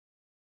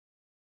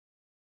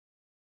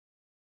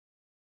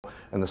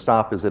And the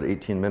stop is at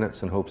 18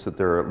 minutes in hopes that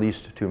there are at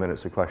least 2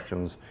 minutes of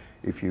questions.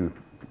 If you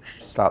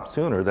stop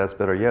sooner, that's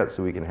better yet,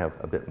 so we can have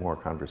a bit more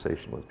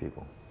conversation with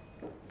people.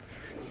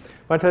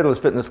 My title is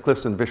Fitness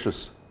Cliffs and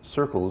Vicious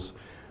Circles,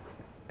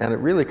 and it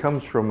really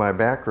comes from my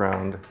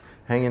background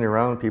hanging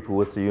around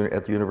people at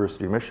the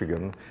University of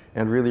Michigan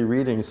and really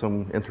reading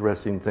some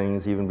interesting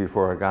things even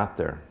before I got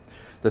there.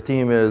 The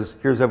theme is,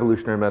 here's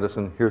evolutionary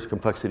medicine, here's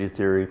complexity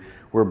theory.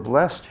 We're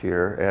blessed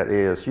here at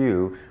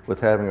ASU with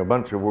having a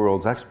bunch of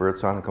world's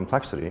experts on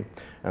complexity,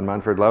 and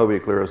Manfred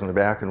Laubichler is in the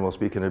back and will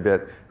speak in a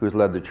bit, who's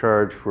led the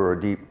charge for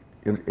a deep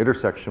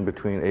intersection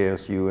between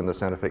ASU and the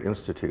Santa Fe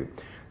Institute.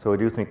 So I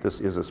do think this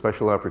is a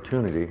special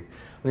opportunity.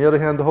 On the other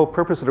hand, the whole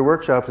purpose of the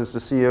workshop is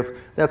to see if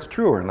that's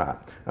true or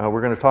not.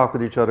 We're going to talk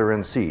with each other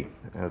and see,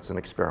 and it's an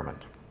experiment.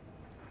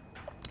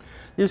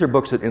 These are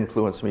books that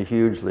influenced me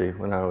hugely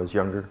when I was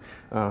younger.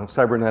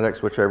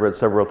 Cybernetics, which I read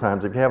several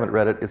times. If you haven't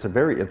read it, it's a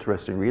very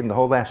interesting read, and the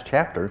whole last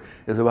chapter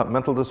is about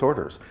mental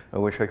disorders. I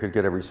wish I could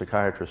get every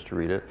psychiatrist to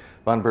read it.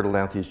 Von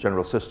Bertalanffy's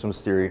General Systems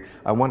Theory.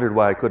 I wondered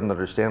why I couldn't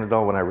understand it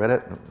all when I read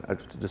it. I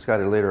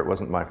decided later it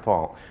wasn't my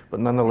fault.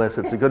 But nonetheless,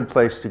 it's a good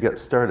place to get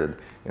started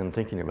in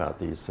thinking about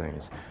these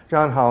things.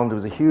 John Holland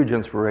was a huge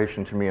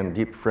inspiration to me and a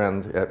deep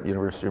friend at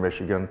University of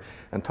Michigan,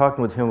 and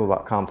talking with him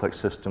about complex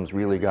systems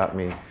really got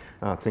me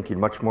thinking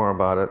much more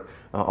about it.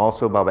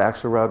 Also, Bob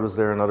Axelrod was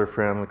there, another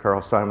friend,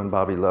 Carl Simon,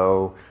 Bobby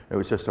Lowe. It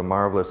was just a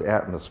marvelous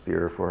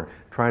atmosphere for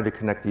trying to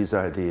connect these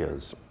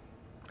ideas.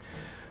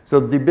 So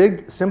the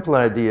big, simple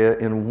idea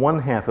in one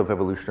half of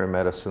evolutionary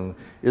medicine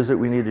is that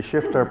we need to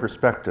shift our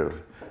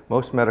perspective.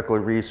 Most medical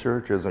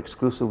research is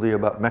exclusively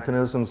about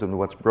mechanisms and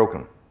what's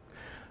broken.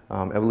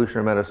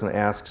 Evolutionary medicine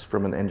asks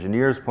from an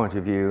engineer's point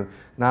of view,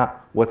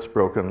 not what's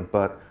broken,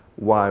 but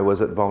why was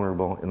it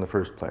vulnerable in the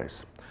first place.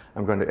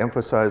 I'm going to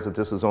emphasize that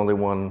this is only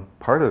one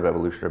part of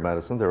evolutionary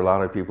medicine. There are a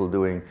lot of people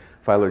doing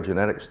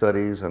phylogenetic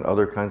studies and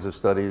other kinds of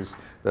studies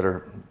that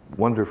are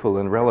wonderful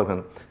and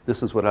relevant.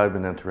 This is what I've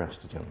been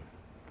interested in.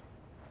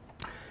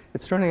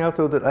 It's turning out,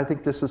 though, that I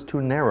think this is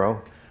too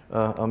narrow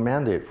a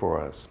mandate for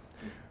us.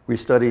 We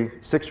study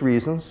 6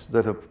 reasons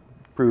that have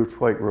proved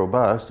quite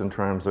robust in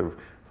terms of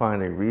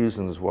finding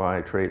reasons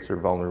why traits are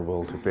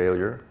vulnerable to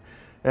failure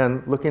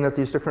and looking at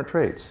these different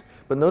traits.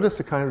 But notice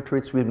the kind of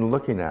traits we've been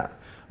looking at.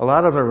 A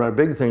lot of them are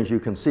big things you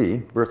can see,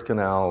 birth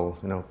canal,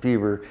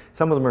 fever.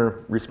 Some of them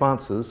are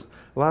responses.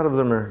 A lot of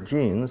them are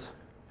genes.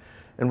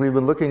 And we've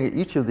been looking at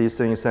each of these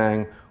things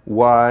saying,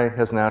 why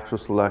has natural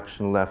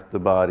selection left the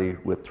body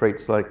with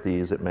traits like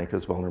these that make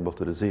us vulnerable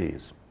to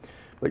disease?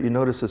 But you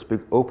notice this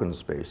big open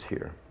space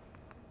here.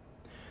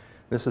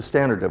 This is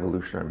standard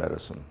evolutionary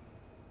medicine.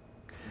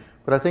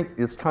 But I think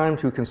it's time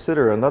to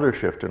consider another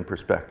shift in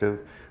perspective,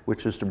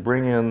 which is to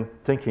bring in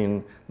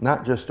thinking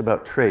not just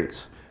about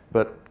traits,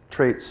 but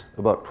traits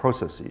about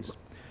processes.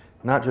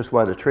 Not just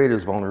why the trait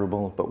is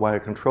vulnerable, but why a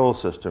control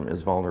system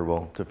is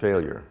vulnerable to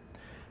failure.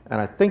 And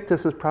I think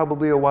this is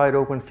probably a wide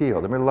open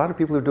field. I mean, a lot of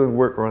people are doing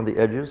work around the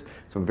edges,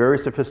 some very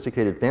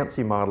sophisticated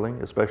fancy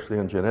modeling, especially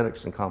in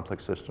genetics and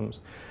complex systems,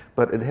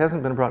 but it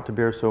hasn't been brought to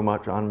bear so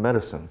much on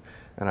medicine,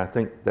 and I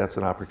think that's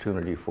an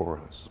opportunity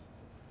for us.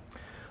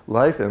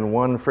 Life, in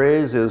one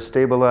phrase, is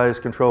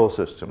stabilized control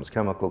systems,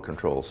 chemical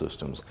control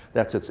systems.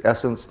 That's its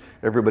essence.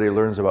 Everybody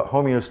learns about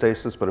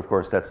homeostasis, but of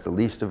course that's the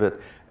least of it.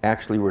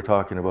 Actually, we're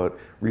talking about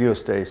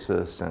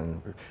rheostasis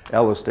and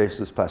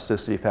allostasis,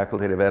 plasticity,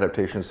 facultative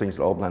adaptations, things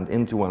that all blend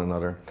into one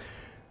another.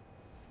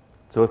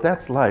 So if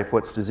that's life,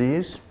 what's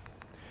disease?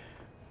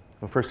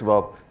 Well, first of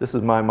all, this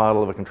is my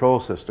model of a control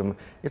system.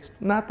 It's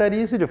not that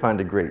easy to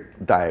find a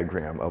great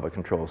diagram of a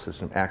control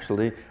system,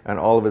 actually, and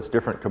all of its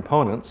different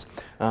components.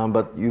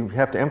 But you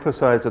have to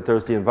emphasize that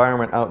there's the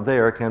environment out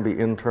there, it can be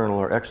internal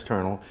or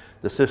external,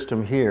 the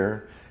system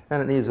here,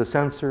 and it needs a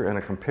sensor and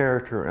a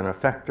comparator and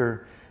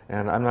effector.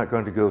 And I'm not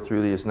going to go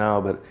through these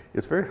now, but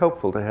it's very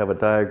helpful to have a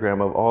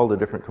diagram of all the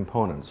different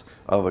components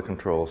of a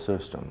control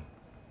system.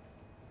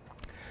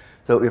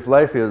 So if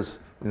life is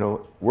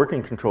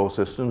working control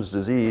systems,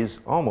 disease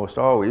almost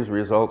always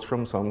results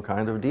from some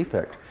kind of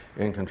defect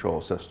in control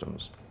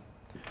systems.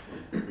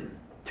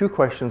 2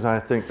 questions I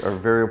think are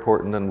very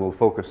important and we'll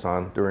focus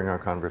on during our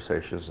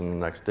conversations in the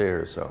next day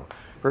or so.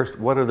 First,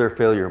 what are their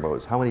failure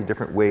modes? How many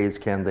different ways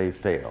can they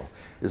fail?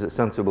 Is it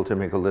sensible to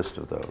make a list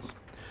of those?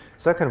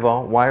 Second of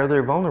all, why are they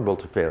vulnerable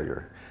to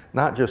failure?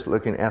 Not just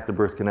looking at the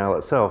birth canal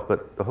itself,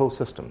 but the whole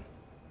system.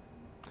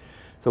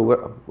 So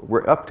what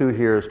we're up to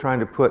here is trying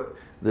to put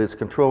this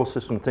control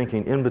system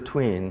thinking in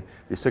between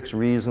the 6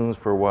 reasons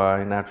for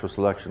why natural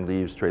selection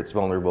leaves traits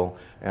vulnerable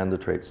and the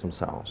traits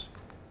themselves.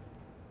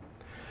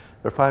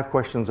 There are 5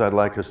 questions I'd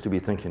like us to be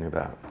thinking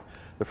about.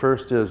 The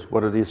first is,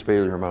 what are these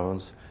failure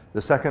modes?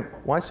 The second,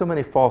 why so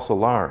many false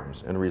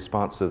alarms in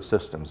responsive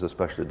systems,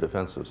 especially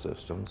defensive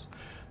systems?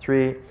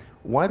 3,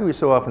 why do we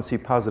so often see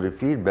positive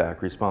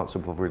feedback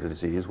responsible for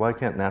disease? Why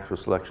can't natural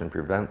selection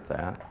prevent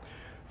that?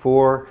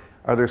 4,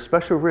 are there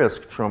special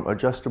risks from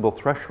adjustable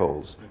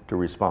thresholds to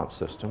response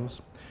systems?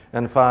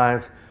 And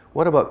 5,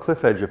 what about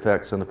cliff edge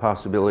effects and the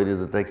possibility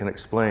that they can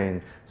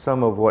explain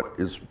some of what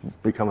is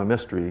become a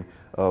mystery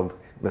of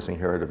missing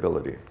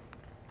heritability.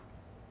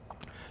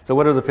 So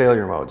what are the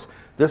failure modes?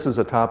 This is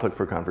a topic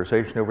for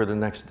conversation over the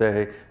next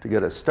day to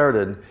get us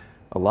started.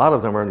 A lot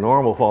of them are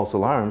normal false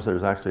alarms.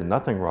 There's actually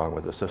nothing wrong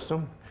with the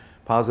system.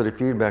 Positive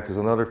feedback is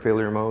another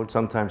failure mode.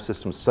 Sometimes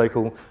systems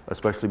cycle,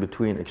 especially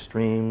between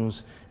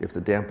extremes, if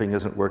the damping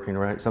isn't working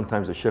right.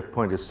 Sometimes the shift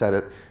point is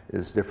set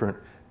is different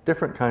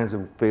kinds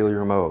of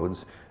failure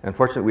modes. And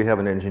fortunately, we have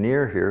an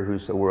engineer here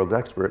who's a world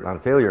expert on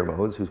failure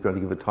modes who's going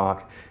to give a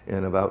talk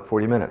in about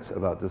 40 minutes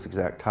about this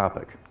exact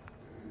topic.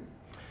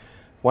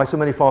 Why so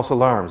many false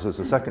alarms is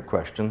the second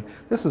question.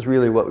 This is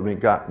really what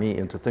got me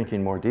into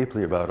thinking more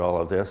deeply about all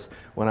of this.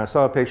 When I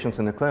saw patients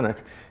in the clinic,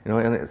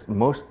 and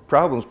most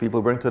problems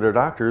people bring to their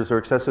doctors are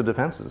excessive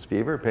defenses,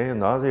 fever, pain,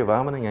 nausea,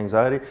 vomiting,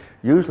 anxiety.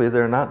 Usually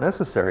they're not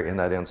necessary in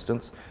that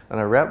instance. And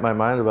I wrapped my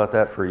mind about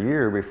that for a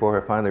year before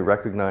I finally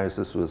recognized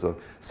this was a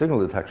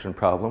signal detection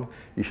problem.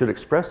 You should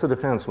express the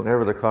defense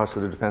whenever the cost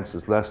of the defense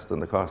is less than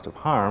the cost of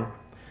harm.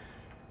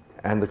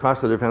 And the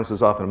cost of the defense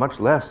is often much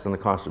less than the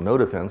cost of no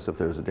defense if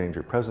there's a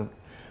danger present.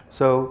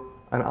 So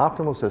an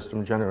optimal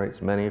system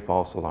generates many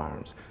false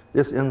alarms.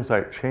 This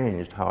insight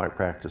changed how I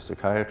practice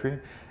psychiatry,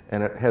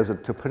 and it has a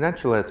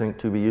potential, I think,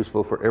 to be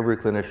useful for every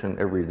clinician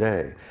every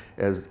day,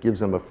 as it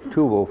gives them a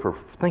tool for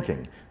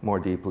thinking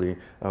more deeply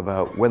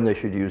about when they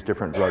should use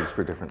different drugs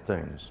for different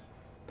things.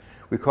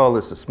 We call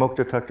this the smoke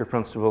detector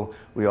principle.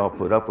 We all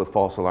put up with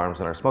false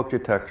alarms in our smoke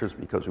detectors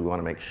because we want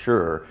to make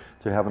sure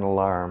to have an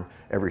alarm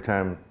every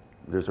time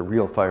there's a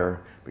real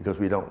fire because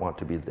we don't want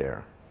to be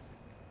there.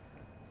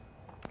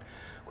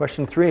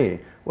 Question 3,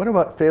 what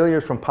about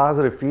failures from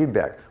positive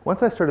feedback?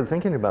 Once I started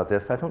thinking about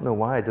this, I don't know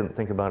why I didn't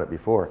think about it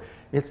before.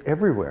 It's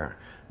everywhere.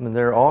 I mean,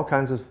 there are all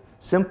kinds of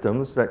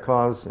symptoms that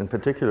cause, in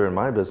particular in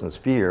my business,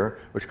 fear,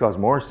 which cause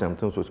more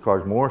symptoms, which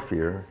cause more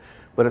fear.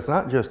 But it's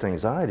not just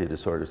anxiety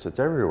disorders, it's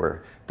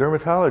everywhere.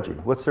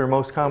 Dermatology, what's their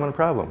most common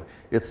problem?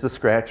 It's the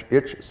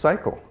scratch-itch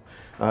cycle.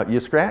 You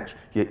scratch,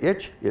 you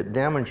itch, it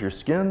damages your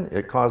skin,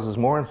 it causes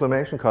more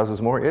inflammation,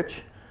 causes more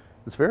itch.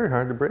 It's very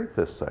hard to break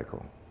this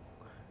cycle.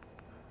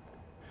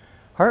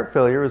 Heart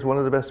failure is one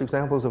of the best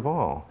examples of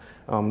all.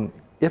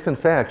 If in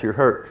fact your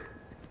heart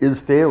is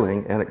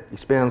failing and it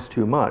expands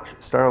too much,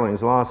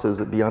 Starling's law says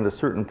that beyond a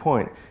certain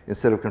point,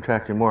 instead of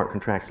contracting more, it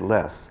contracts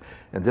less.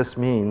 And this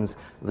means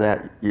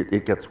that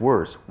it gets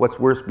worse. What's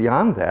worse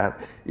beyond that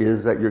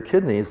is that your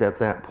kidneys at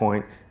that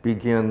point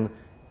begin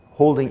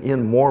holding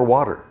in more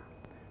water,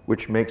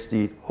 which makes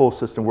the whole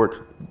system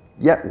work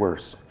yet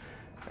worse.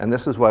 And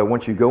this is why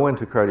once you go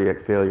into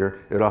cardiac failure,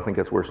 it often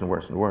gets worse and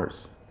worse and worse.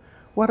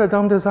 What a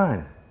dumb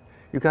design.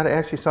 You've got to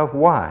ask yourself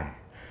why.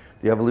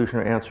 The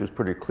evolutionary answer is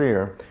pretty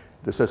clear.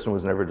 The system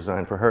was never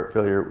designed for heart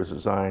failure. It was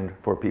designed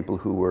for people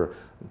who were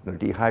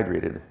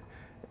dehydrated.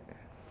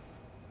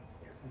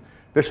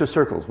 Vicious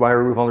circles. Why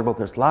are we vulnerable?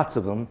 There's lots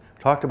of them.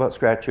 Talked about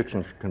scratch itch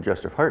and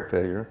congestive heart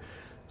failure.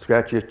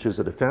 Scratch itch is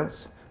a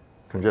defense.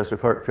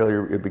 Congestive heart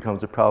failure, it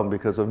becomes a problem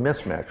because of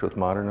mismatch with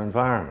modern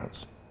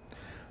environments.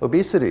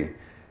 Obesity.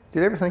 Did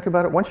you ever think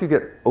about it? Once you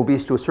get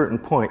obese to a certain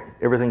point,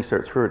 everything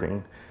starts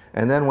hurting.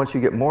 And then once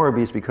you get more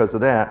obese because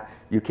of that,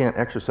 you can't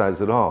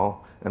exercise at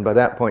all. And by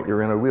that point,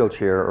 you're in a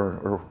wheelchair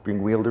or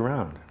being wheeled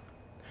around.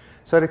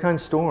 Cytokine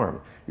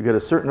storm. You get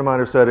a certain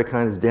amount of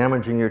cytokines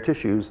damaging your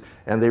tissues,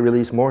 and they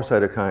release more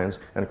cytokines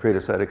and create a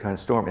cytokine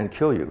storm and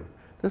kill you.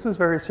 This is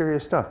very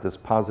serious stuff, this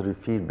positive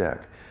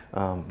feedback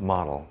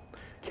model.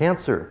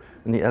 Cancer.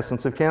 And the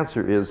essence of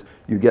cancer is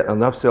you get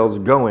enough cells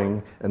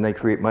going, and they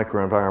create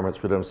microenvironments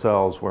for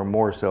themselves where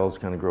more cells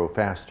can grow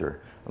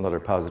faster.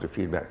 Another positive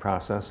feedback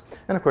process.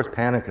 And of course,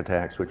 panic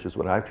attacks, which is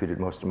what I've treated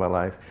most of my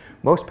life.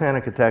 Most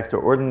panic attacks are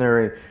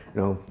ordinary,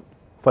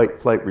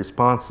 fight-flight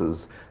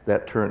responses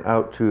that turn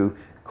out to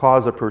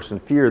cause a person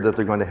fear that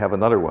they're going to have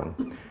another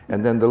one.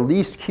 And then the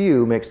least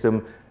cue makes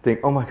them think,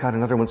 oh my God,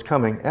 another one's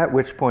coming, at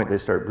which point they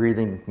start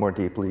breathing more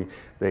deeply,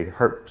 their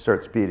heart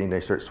starts beating,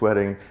 they start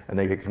sweating, and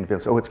they get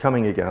convinced, oh, it's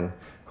coming again,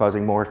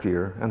 causing more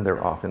fear, and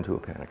they're off into a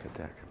panic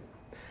attack.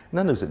 And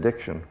then there's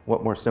addiction.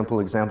 What more simple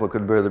example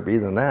could there be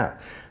than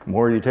that? The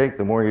more you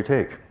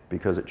take,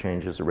 because it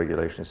changes the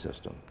regulation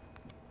system.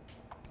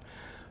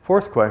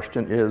 Fourth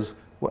question is,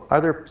 are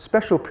there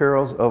special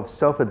perils of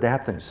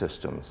self-adapting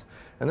systems?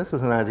 And this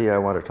is an idea I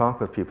want to talk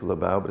with people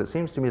about, but it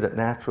seems to me that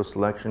natural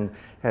selection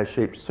has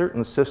shaped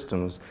certain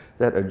systems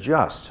that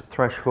adjust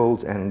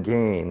thresholds and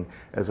gain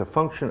as a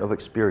function of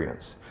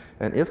experience.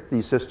 And if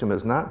the system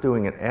is not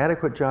doing an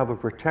adequate job of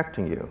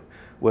protecting you,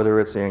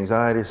 whether it's the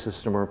anxiety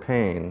system or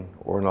pain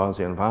or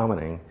nausea and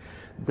vomiting,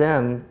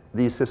 then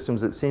these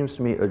systems, it seems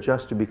to me,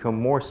 adjust to become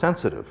more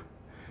sensitive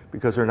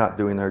because they're not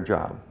doing their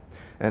job.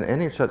 And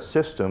any such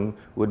system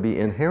would be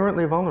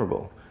inherently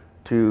vulnerable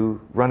to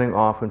running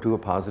off into a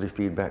positive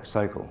feedback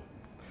cycle.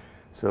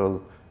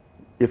 So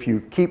if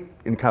you keep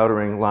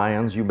encountering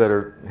lions, you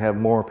better have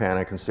more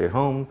panic and stay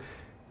home.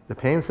 The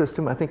pain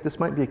system, I think this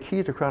might be a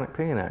key to chronic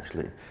pain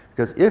actually,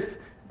 because if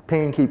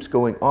pain keeps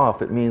going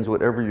off, it means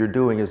whatever you're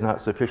doing is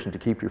not sufficient to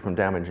keep you from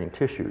damaging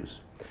tissues.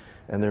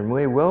 And there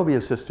may well be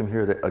a system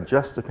here that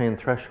adjusts the pain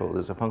threshold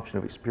as a function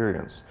of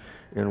experience.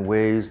 in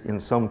ways in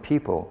some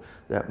people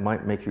that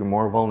might make you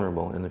more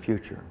vulnerable in the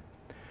future.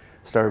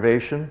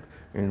 Starvation,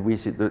 and we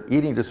see the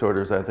eating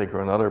disorders, I think,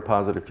 are another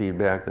positive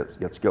feedback that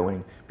gets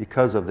going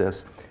because of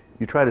this.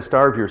 You try to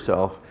starve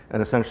yourself,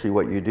 and essentially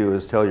what you do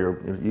is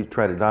you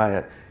try to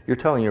diet, you're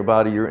telling your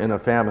body you're in a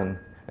famine,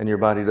 and your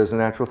body does a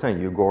natural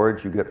thing. You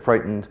gorge, you get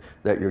frightened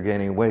that you're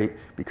gaining weight.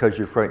 Because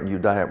you're frightened, you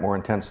diet more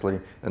intensely,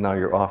 and now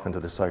you're off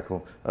into the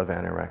cycle of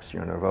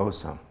anorexia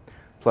nervosa.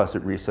 Plus,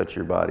 it resets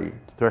your body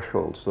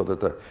threshold so that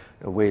the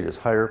weight is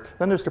higher.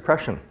 Then there's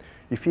depression.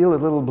 You feel a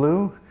little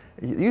blue.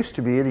 It used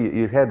to be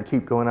you had to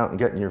keep going out and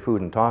getting your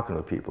food and talking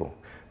to people.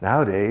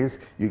 Nowadays,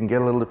 you can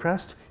get a little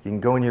depressed. You can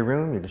go in your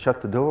room, you can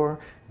shut the door,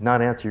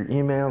 not answer your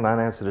email, not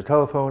answer the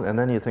telephone, and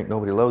then you think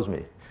nobody loves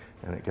me.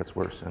 And it gets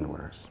worse and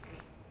worse.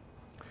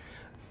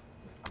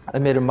 I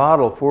made a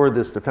model for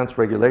this defense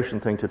regulation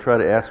thing to try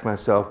to ask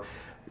myself,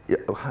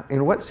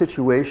 in what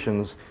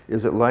situations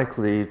is it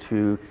likely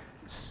to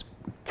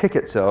kick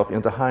itself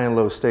into high and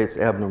low states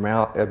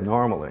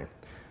abnormally?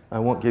 I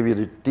won't give you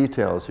the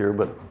details here,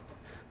 but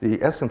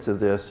the essence of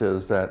this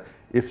is that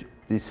if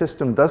the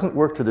system doesn't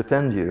work to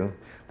defend you,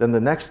 then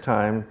the next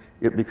time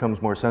it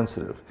becomes more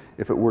sensitive.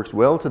 If it works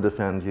well to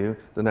defend you,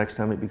 the next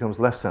time it becomes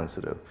less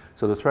sensitive.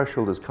 So the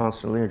threshold is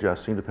constantly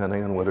adjusting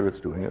depending on whether it's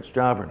doing its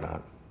job or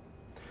not.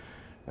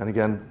 And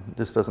again,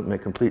 this doesn't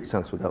make complete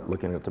sense without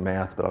looking at the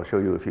math, but I'll show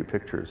you a few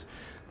pictures.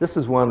 This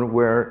is one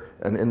where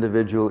an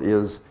individual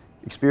is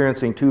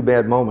experiencing two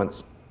bad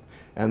moments,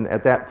 and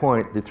at that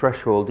point the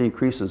threshold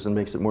decreases and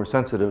makes it more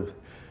sensitive.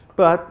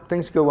 But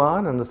things go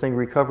on and the thing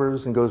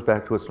recovers and goes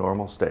back to its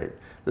normal state.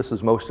 This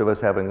is most of us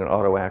having an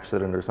auto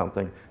accident or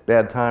something.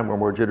 Bad time, we're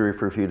more jittery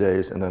for a few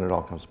days, and then it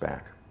all comes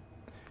back.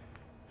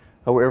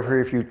 However,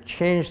 if you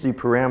change the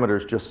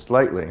parameters just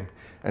slightly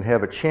and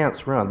have a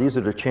chance run, these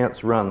are the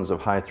chance runs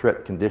of high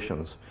threat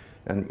conditions.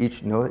 And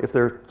each, if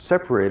they're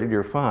separated,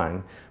 you're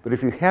fine. But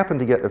if you happen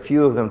to get a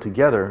few of them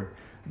together,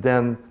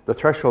 then the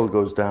threshold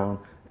goes down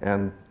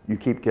and you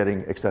keep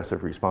getting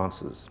excessive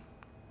responses.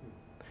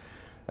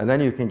 And then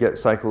you can get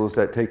cycles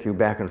that take you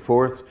back and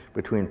forth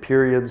between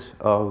periods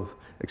of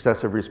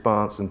excessive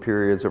response and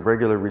periods of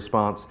regular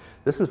response.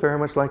 This is very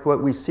much like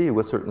what we see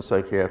with certain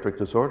psychiatric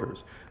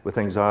disorders, with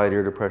anxiety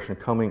or depression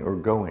coming or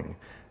going.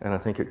 And I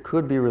think it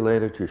could be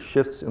related to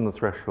shifts in the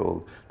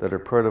threshold that are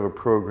part of a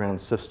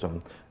programmed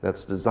system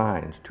that's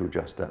designed to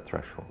adjust that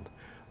threshold.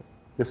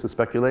 This is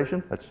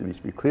speculation, let's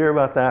be clear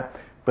about that,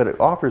 but it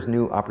offers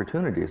new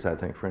opportunities, I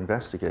think, for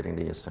investigating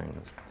these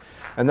things.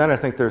 And then I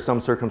think there are some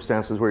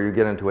circumstances where you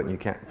get into it and you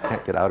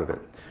can't get out of it.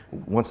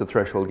 Once the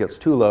threshold gets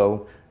too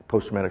low,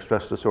 post-traumatic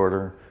stress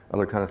disorder,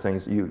 other kind of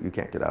things, you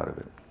can't get out of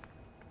it.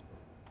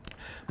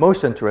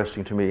 Most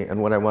interesting to me,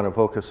 and what I want to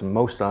focus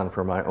most on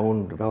for my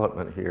own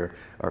development here,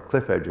 are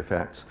cliff edge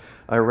effects.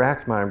 I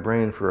racked my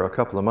brain for a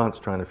couple of months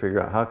trying to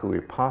figure out how could we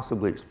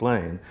possibly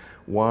explain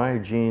why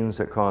genes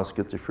that cause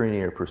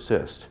schizophrenia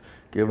persist,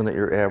 given that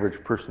your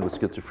average person with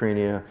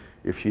schizophrenia,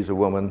 if she's a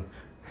woman,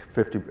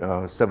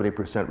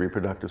 70%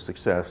 reproductive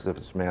success, if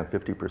it's a man,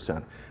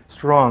 50%.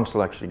 Strong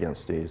selection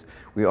against these.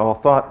 We all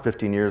thought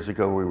 15 years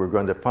ago we were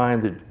going to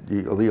find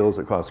the alleles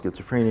that cause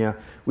schizophrenia.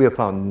 We have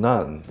found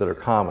none that are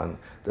common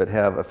that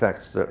have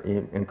effects that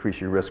increase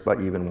your risk by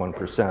even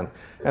 1%.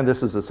 And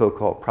this is the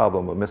so-called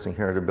problem of missing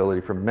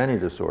heritability for many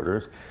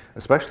disorders,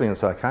 especially in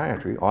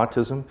psychiatry,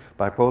 autism,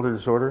 bipolar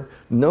disorder.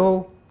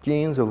 No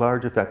genes of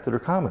large effect that are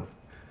common.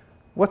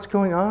 What's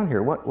going on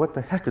here? What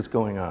the heck is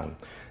going on?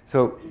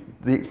 So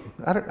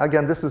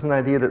again, this is an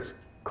idea that's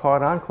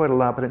caught on quite a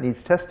lot, but it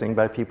needs testing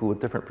by people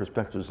with different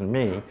perspectives than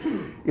me.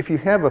 If you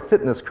have a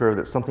fitness curve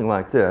that's something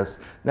like this,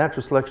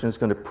 natural selection is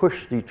going to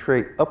push the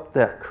trait up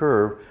that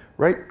curve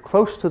right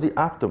close to the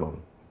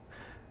optimum.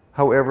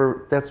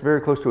 However, that's very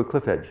close to a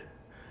cliff edge,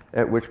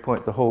 at which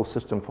point the whole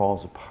system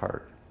falls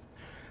apart.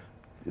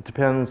 It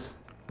depends.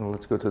 Well,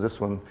 let's go to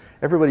this one.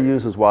 Everybody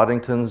uses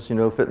Waddington's,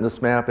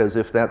 fitness map as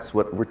if that's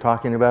what we're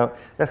talking about.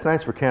 That's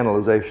nice for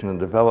canalization and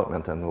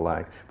development and the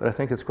like, but I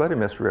think it's quite a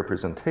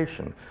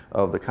misrepresentation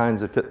of the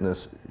kinds of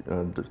fitness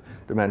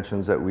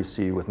dimensions that we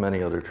see with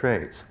many other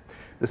traits.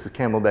 This is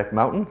Camelback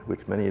Mountain,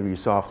 which many of you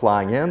saw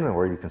flying in,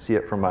 or you can see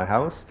it from my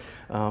house.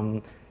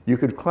 You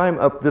could climb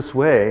up this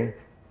way,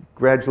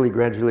 gradually.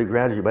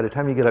 By the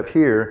time you get up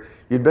here,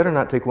 you'd better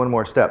not take one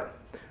more step.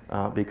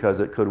 Because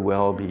it could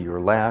well be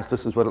your last.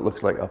 This is what it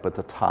looks like up at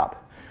the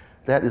top.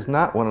 That is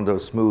not one of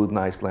those smooth,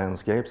 nice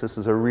landscapes. This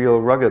is a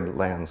real rugged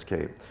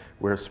landscape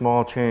where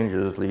small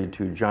changes lead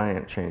to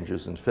giant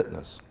changes in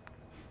fitness.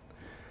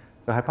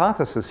 The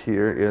hypothesis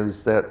here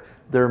is that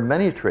there are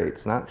many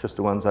traits, not just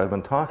the ones I've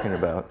been talking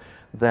about,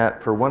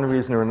 that for one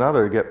reason or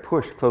another get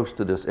pushed close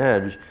to this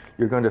edge.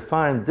 You're going to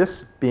find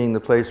this being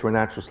the place where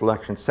natural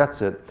selection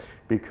sets it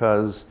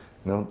because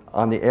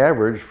on the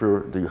average,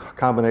 for the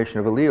combination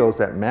of alleles,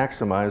 that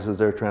maximizes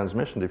their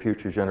transmission to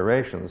future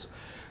generations.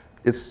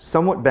 It's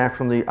somewhat back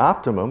from the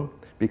optimum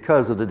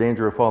because of the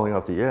danger of falling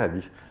off the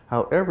edge.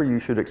 However,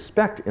 you should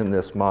expect in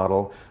this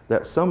model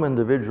that some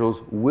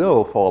individuals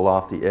will fall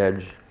off the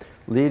edge,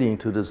 leading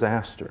to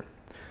disaster.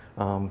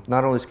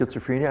 Not only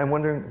schizophrenia, I'm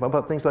wondering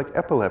about things like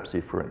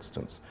epilepsy, for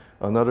instance.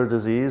 Another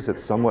disease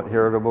that's somewhat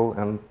heritable,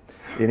 and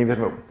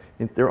even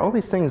there are all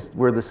these things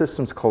where the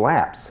systems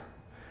collapse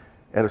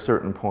at a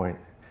certain point.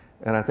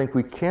 And I think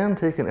we can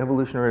take an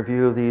evolutionary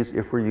view of these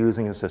if we're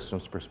using a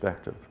systems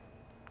perspective.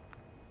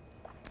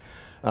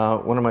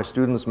 One of my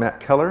students, Matt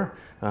Keller,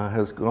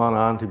 has gone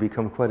on to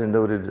become quite a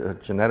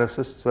noted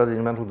geneticist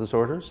studying mental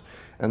disorders.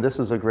 And this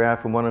is a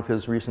graph from one of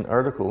his recent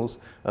articles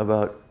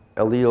about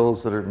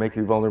alleles that make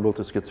you vulnerable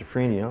to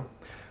schizophrenia.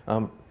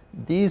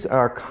 These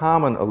are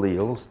common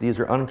alleles. These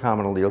are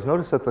uncommon alleles.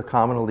 Notice that the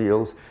common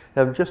alleles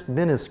have just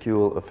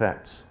minuscule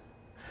effects.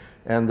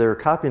 And there are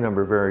copy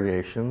number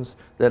variations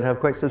that have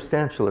quite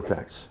substantial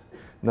effects.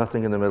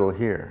 Nothing in the middle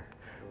here.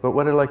 But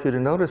what I'd like you to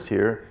notice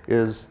here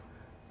is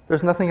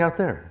there's nothing out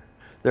there.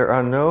 There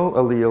are no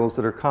alleles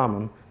that are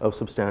common of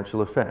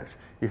substantial effect.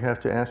 You have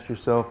to ask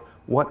yourself,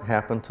 what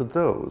happened to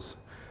those?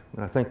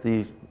 And I think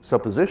the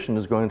supposition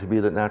is going to be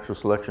that natural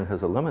selection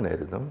has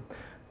eliminated them,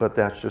 but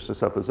that's just a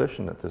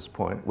supposition at this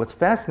point. What's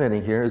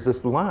fascinating here is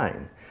this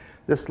line.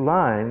 This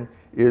line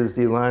is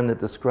the line that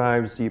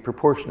describes the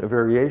proportion of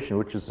variation,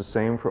 which is the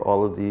same for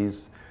all of these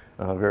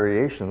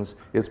variations.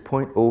 It's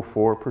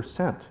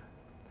 0.04%.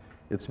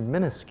 It's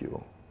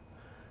minuscule.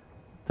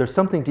 There's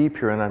something deep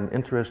here, and I'm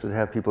interested to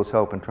have people's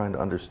help in trying to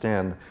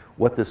understand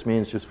what this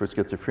means just for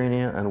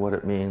schizophrenia and what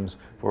it means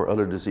for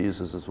other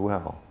diseases as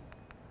well.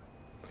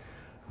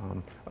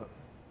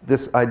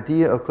 This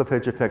idea of cliff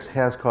edge effects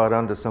has caught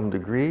on to some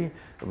degree.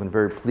 I've been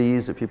very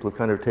pleased that people have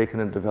kind of taken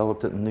and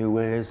developed it in new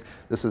ways.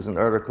 This is an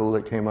article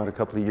that came out a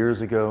couple of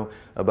years ago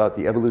about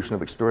the evolution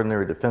of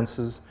extraordinary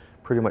defenses,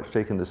 pretty much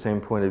taking the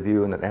same point of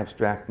view in an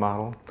abstract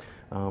model.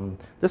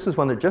 This is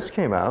one that just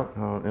came out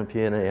in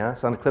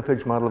PNAS on a cliff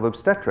edge model of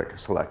obstetric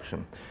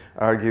selection,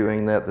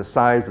 arguing that the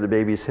size of the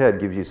baby's head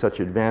gives you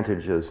such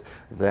advantages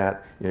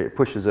that it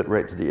pushes it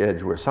right to the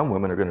edge where some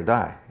women are going to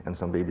die and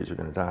some babies are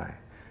going to die.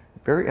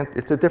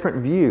 It's a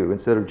different view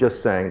instead of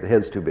just saying the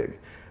head's too big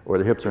or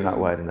the hips are not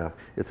wide enough.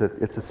 It's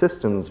a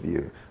systems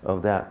view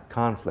of that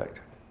conflict.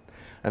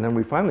 And then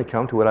we finally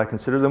come to what I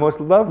consider the most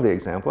lovely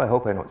example. I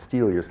hope I don't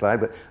steal your slide,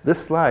 but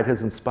this slide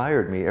has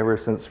inspired me ever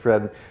since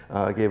Fred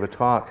gave a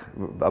talk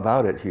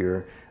about it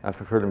here. I've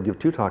heard him give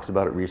 2 talks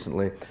about it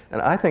recently.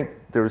 And I think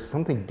there is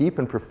something deep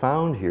and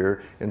profound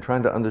here in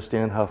trying to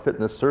understand how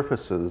fitness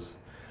surfaces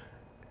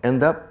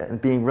end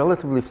up being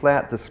relatively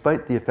flat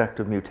despite the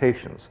effect of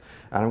mutations.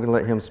 And I'm going to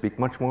let him speak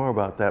much more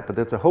about that, but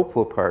that's a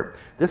hopeful part.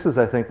 This is,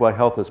 I think, why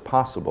health is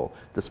possible,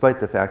 despite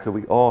the fact that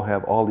we all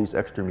have all these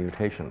extra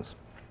mutations.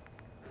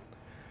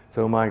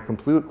 So my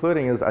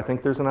concluding is I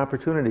think there's an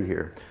opportunity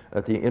here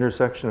at the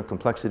intersection of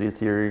complexity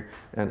theory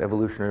and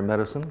evolutionary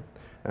medicine,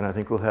 and I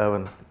think we'll have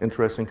an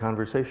interesting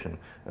conversation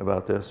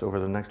about this over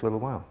the next little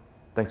while.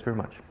 Thanks very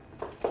much.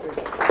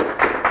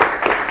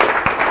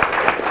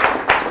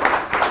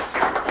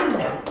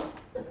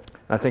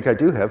 I think I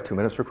do have 2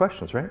 minutes for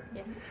questions, right?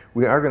 Yes.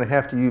 We are going to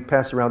have to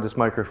pass around this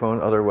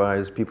microphone,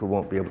 otherwise people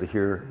won't be able to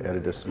hear at a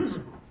distance.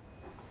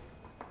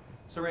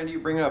 So Randy, you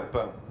bring up,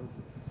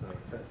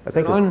 I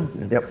think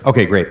on? Yep.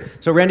 Okay, great.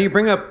 So Randy, you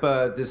bring up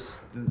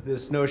this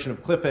notion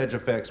of cliff edge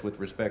effects with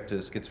respect to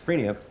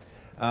schizophrenia.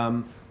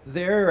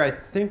 There, I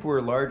think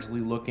we're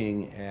largely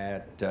looking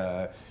at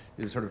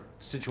sort of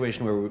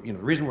situation where the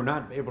reason we're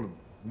not able to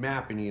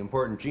map any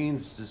important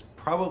genes is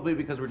probably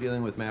because we're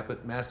dealing with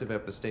massive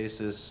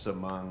epistasis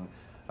among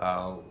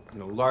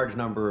large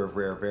number of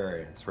rare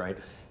variants, right?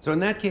 So in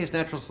that case,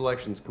 natural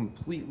selection is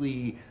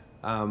completely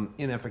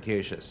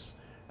inefficacious.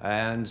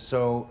 And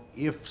so,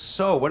 if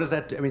so, what does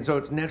that do? I mean, so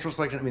it's natural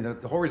selection. I mean,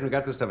 the whole reason we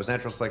got this stuff is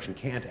natural selection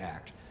can't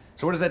act.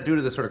 So what does that do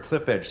to the sort of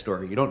cliff edge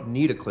story? You don't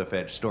need a cliff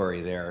edge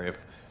story there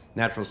if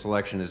natural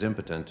selection is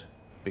impotent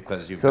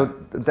because you've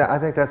I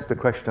think that's the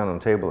question on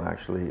the table,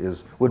 actually,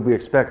 is would we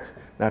expect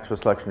natural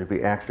selection to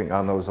be acting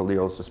on those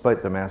alleles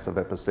despite the massive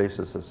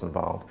epistasis that's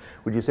involved?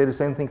 Would you say the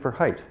same thing for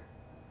height?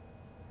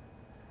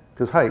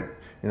 Because height,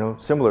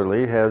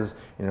 similarly has,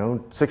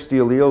 60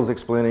 alleles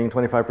explaining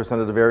 25%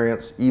 of the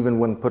variance, even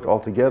when put all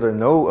together,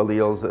 no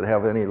alleles that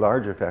have any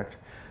large effect.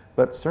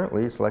 But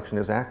certainly selection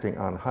is acting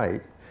on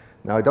height.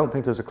 Now, I don't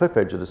think there's a cliff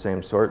edge of the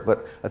same sort,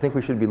 but I think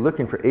we should be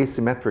looking for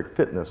asymmetric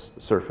fitness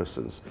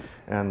surfaces.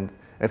 And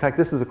in fact,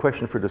 this is a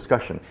question for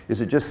discussion.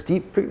 Is it just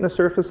steep fitness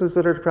surfaces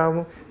that are the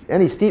problem?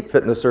 Any steep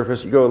fitness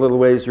surface, you go a little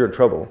ways, you're in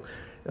trouble.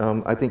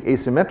 I think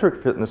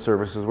asymmetric fitness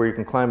surfaces where you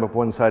can climb up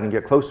one side and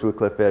get close to a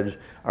cliff edge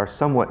are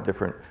somewhat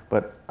different,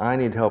 but I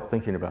need help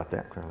thinking about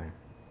that clearly.